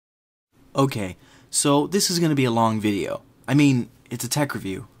Okay, so this is going to be a long video. I mean, it's a tech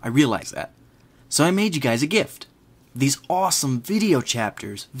review. I realize that. So I made you guys a gift. These awesome video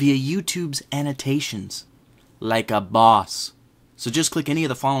chapters via YouTube's annotations. Like a boss. So just click any of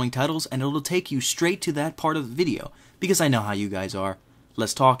the following titles and it'll take you straight to that part of the video, because I know how you guys are.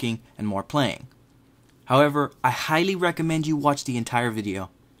 Less talking and more playing. However, I highly recommend you watch the entire video.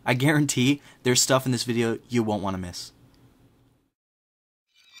 I guarantee there's stuff in this video you won't want to miss.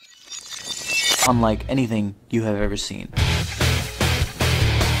 Unlike anything you have ever seen.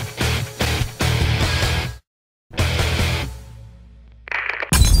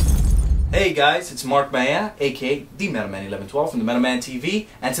 Hey guys, it's Mark Maya, aka TheMetalMan1112 from TheMetalManTV,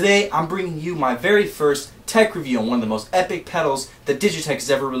 and today I'm bringing you my very first tech review on one of the most epic pedals that DigiTech has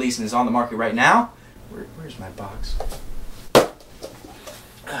ever released and is on the market right now. Where's my box?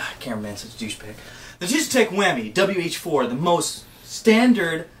 Cameraman's such a douchebag. The DigiTech Whammy WH-4, the most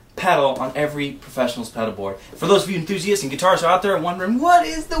standard pedal on every professional's pedal board. For those of you enthusiasts and guitarists out there wondering, what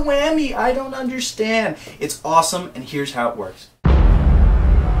is the Whammy? I don't understand. It's awesome, and here's how it works.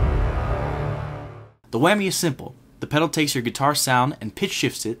 The Whammy is simple. The pedal takes your guitar sound and pitch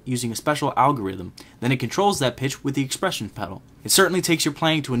shifts it using a special algorithm. Then it controls that pitch with the expression pedal. It certainly takes your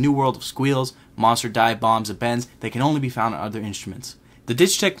playing to a new world of squeals, monster dive bombs, and bends that can only be found on other instruments. The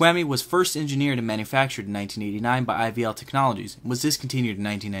DigiTech Whammy was first engineered and manufactured in 1989 by IVL Technologies and was discontinued in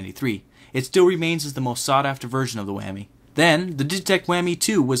 1993. It still remains as the most sought-after version of the Whammy. Then, the DigiTech Whammy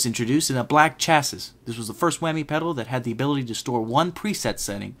 2 was introduced in a black chassis. This was the first Whammy pedal that had the ability to store one preset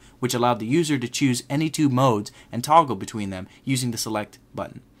setting, which allowed the user to choose any two modes and toggle between them using the select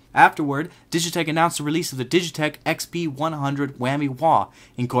button. Afterward, DigiTech announced the release of the DigiTech XP100 Whammy wah,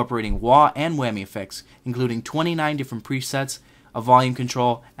 incorporating wah and whammy effects, including 29 different presets, a volume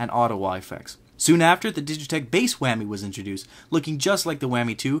control, and auto wah effects. Soon after, the DigiTech Bass Whammy was introduced, looking just like the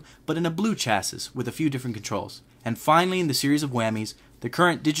Whammy 2, but in a blue chassis with a few different controls. And finally, in the series of Whammys, the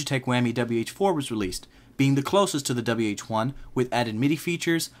current DigiTech Whammy WH-4 was released, being the closest to the WH-1 with added MIDI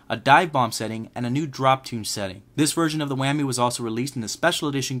features, a dive bomb setting, and a new drop tune setting. This version of the Whammy was also released in a special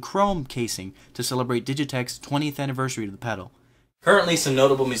edition chrome casing to celebrate DigiTech's 20th anniversary of the pedal. Currently, some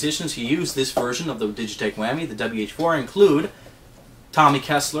notable musicians who use this version of the DigiTech Whammy, the WH-4, include Tommy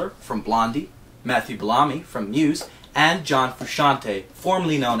Kessler from Blondie, Matthew Bellamy from Muse, and John Frusciante,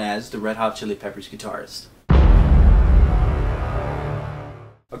 formerly known as the Red Hot Chili Peppers guitarist.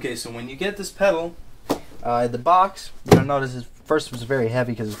 Okay, so when you get this pedal, the box, you're going to notice it first was very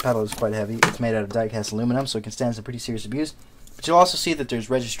heavy because this pedal is quite heavy. It's made out of die-cast aluminum, so it can stand some pretty serious abuse. But you'll also see that there's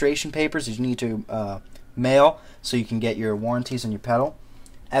registration papers that you need to mail so you can get your warranties on your pedal,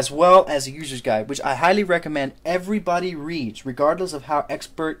 as well as a user's guide, which I highly recommend everybody reads, regardless of how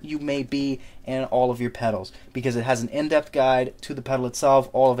expert you may be in all of your pedals, because it has an in-depth guide to the pedal itself,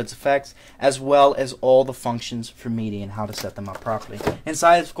 all of its effects, as well as all the functions for MIDI and how to set them up properly.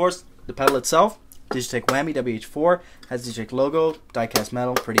 Inside, of course, the pedal itself, DigiTech Whammy WH-4, has the DigiTech logo, die-cast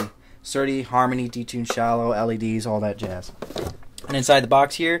metal, pretty sturdy, harmony, detuned shallow, LEDs, all that jazz. And inside the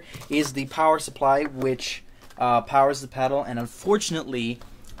box here is the power supply, which powers the pedal, and unfortunately,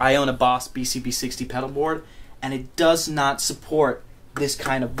 I own a Boss BCB60 pedal board, and it does not support this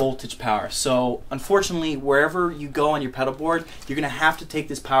kind of voltage power. So, unfortunately, wherever you go on your pedal board, you're going to have to take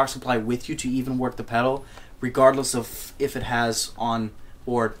this power supply with you to even work the pedal, regardless of if it has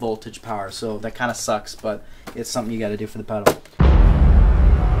on-board voltage power. So that kind of sucks, but it's something you got to do for the pedal.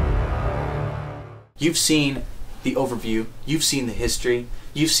 You've seen the overview, you've seen the history,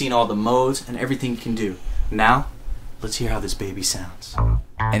 you've seen all the modes and everything you can do. Now, let's hear how this baby sounds.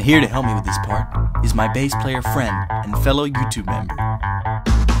 And here to help me with this part is my bass player friend and fellow YouTube member.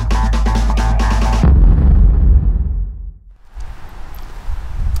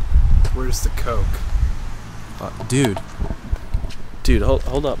 Where's the Coke? Dude,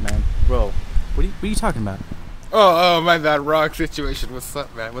 hold up, man. Bro, what are you talking about? Oh, my bad. Wrong situation. What's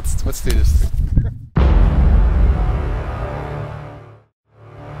up, man? Let's do this thing.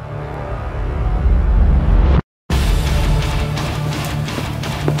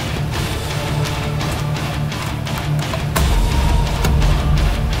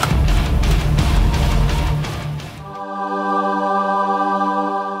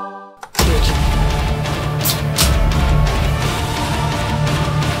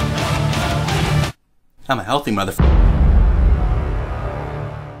 I'm a healthy motherfucker.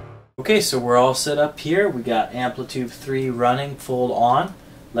 Okay, so we're all set up here. We got Amplitude 3 running full on.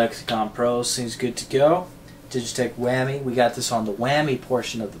 Lexicon Pro seems good to go. DigiTech Whammy, we got this on the Whammy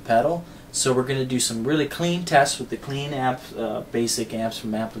portion of the pedal. So we're going to do some really clean tests with the clean amps, basic amps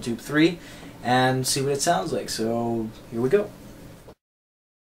from Amplitude 3 and see what it sounds like. So here we go.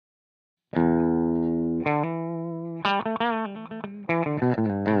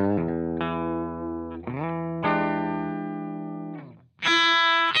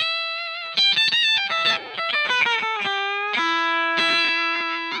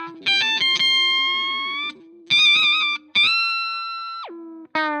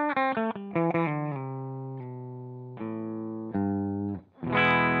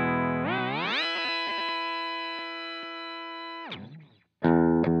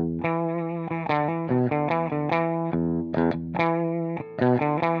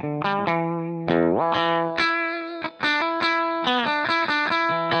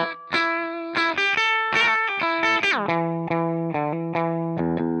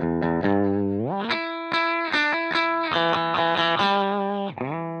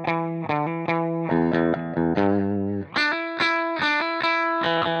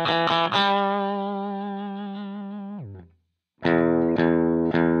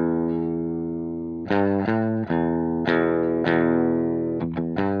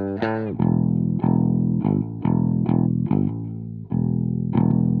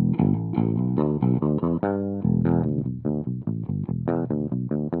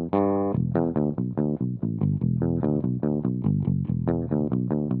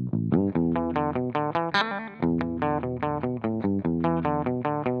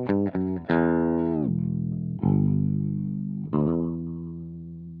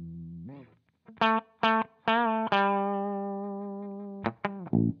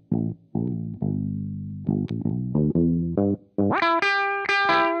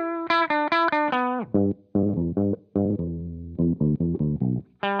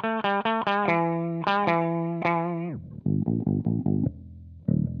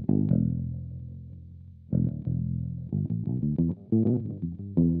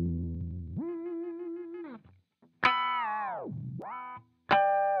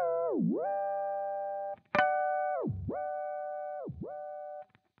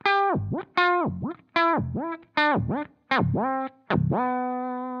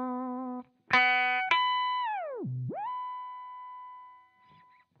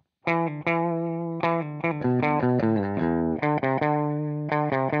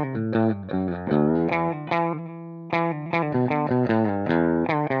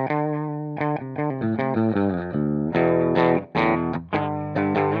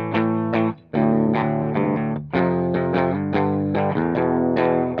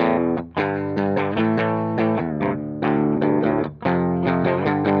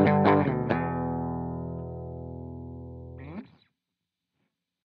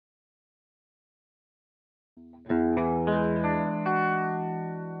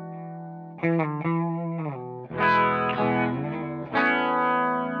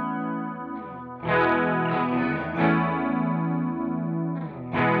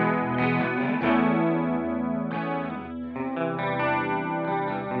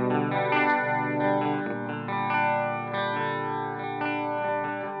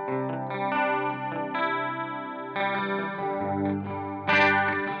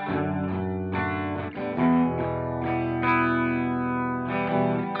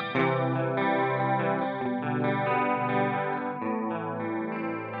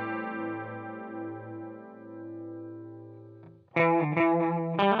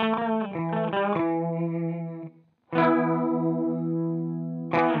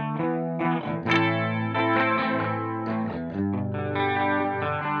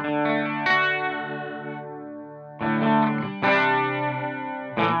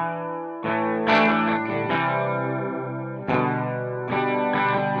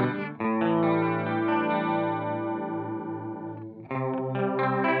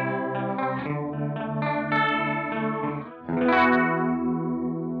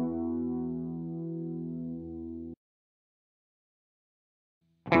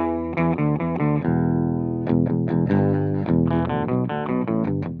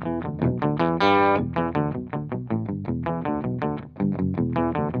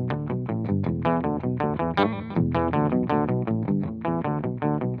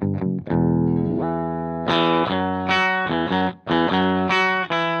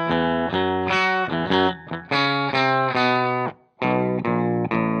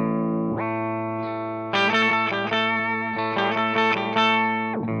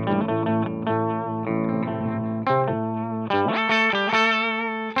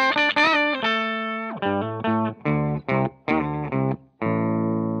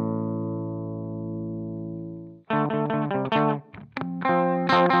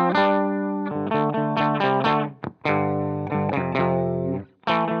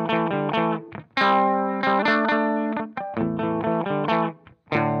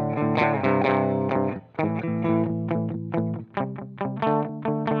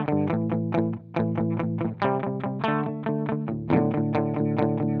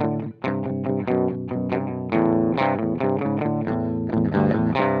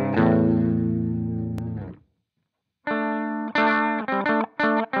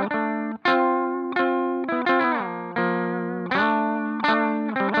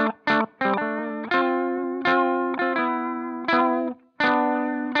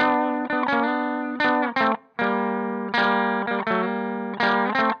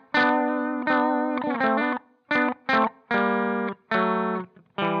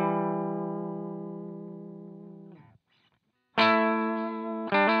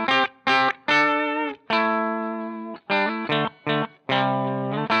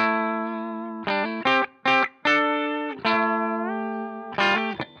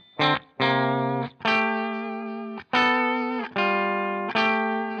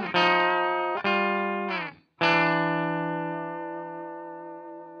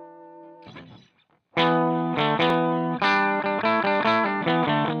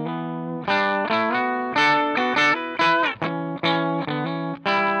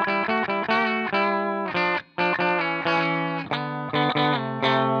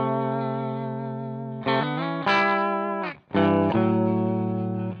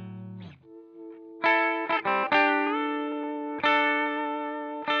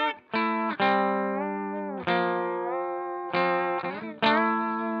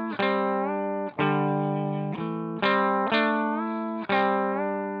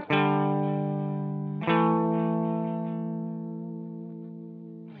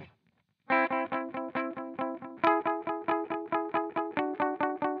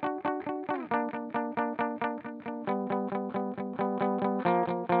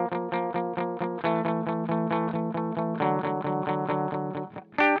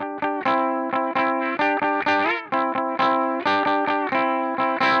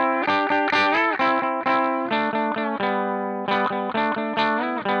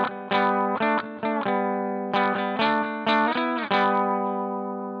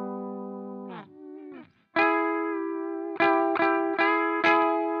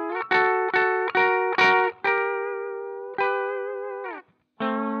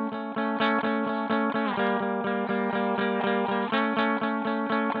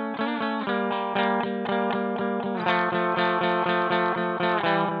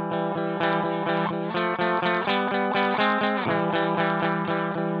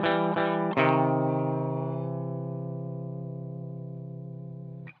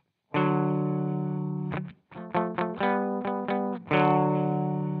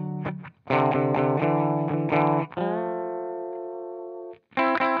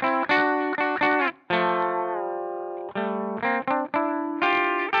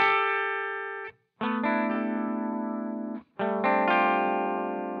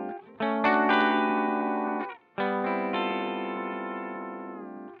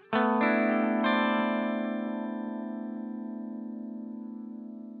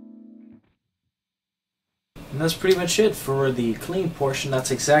 And that's pretty much it for the clean portion.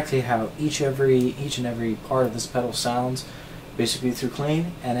 That's exactly how each and every part of this pedal sounds, basically through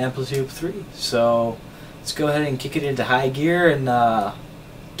clean and amplitude 3. So let's go ahead and kick it into high gear and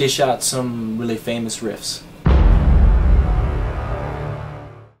dish out some really famous riffs.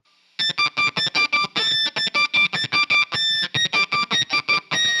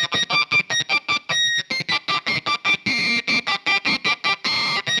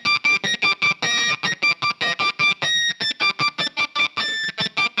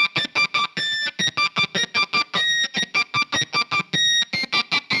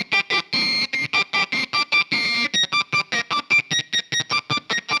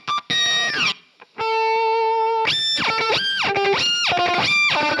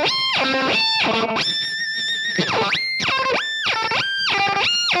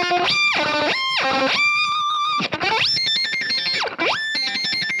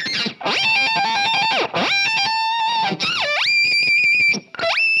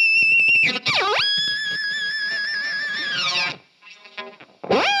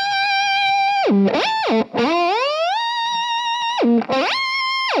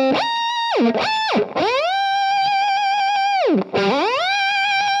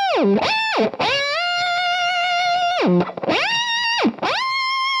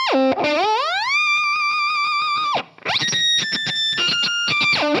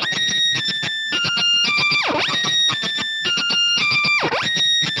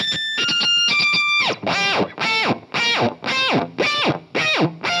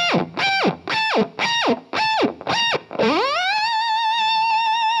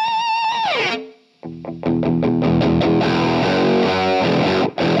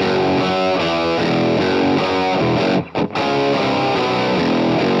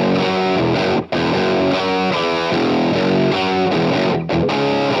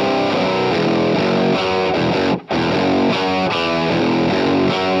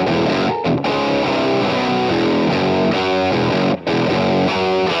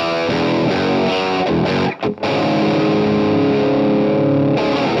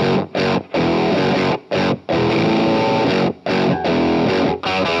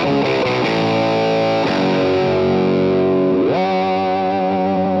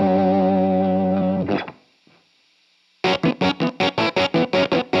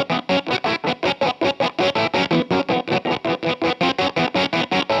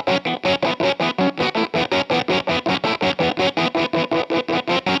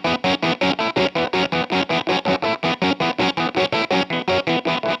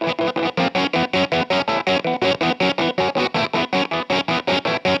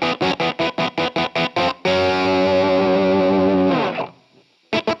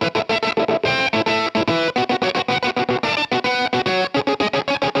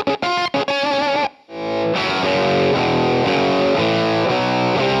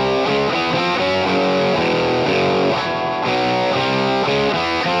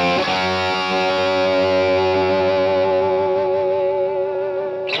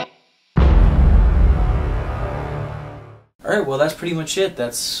 Alright, well that's pretty much it.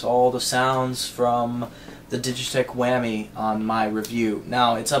 That's all the sounds from the DigiTech Whammy on my review.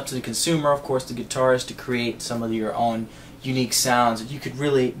 Now, it's up to the consumer, of course, the guitarist, to create some of your own unique sounds. You could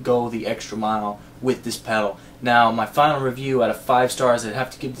really go the extra mile with this pedal. Now, my final review out of 5 stars, I'd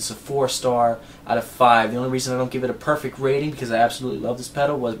have to give this a 4-star out of 5. The only reason I don't give it a perfect rating, because I absolutely love this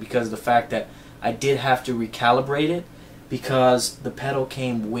pedal, was because of the fact that I did have to recalibrate it, because the pedal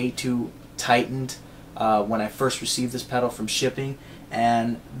came way too tightened when I first received this pedal from shipping,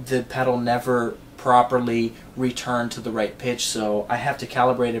 and the pedal never properly returned to the right pitch, so I have to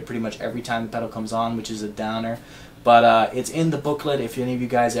calibrate it pretty much every time the pedal comes on, which is a downer. But it's in the booklet. If any of you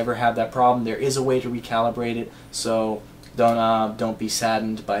guys ever have that problem, there is a way to recalibrate it, so don't be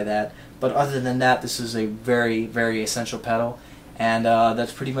saddened by that. But other than that, this is a very, very essential pedal, and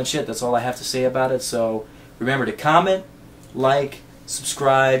that's pretty much it. That's all I have to say about it. So remember to comment, like,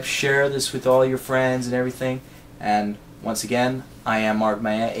 subscribe, share this with all your friends and everything. And once again, I am Mark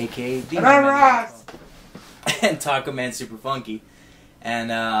Maya, aka TheMetalManTV, and TacomanSuperFunky,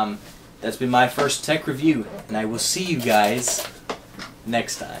 and that's been my first tech review, and I will see you guys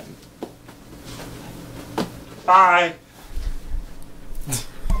next time. Bye.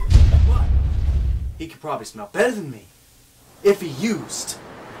 What? He could probably smell better than me if he used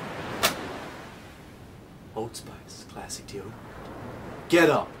Old Spice classic deodorant. Get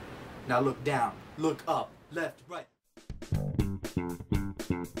up. Now look down. Look up. Left, right.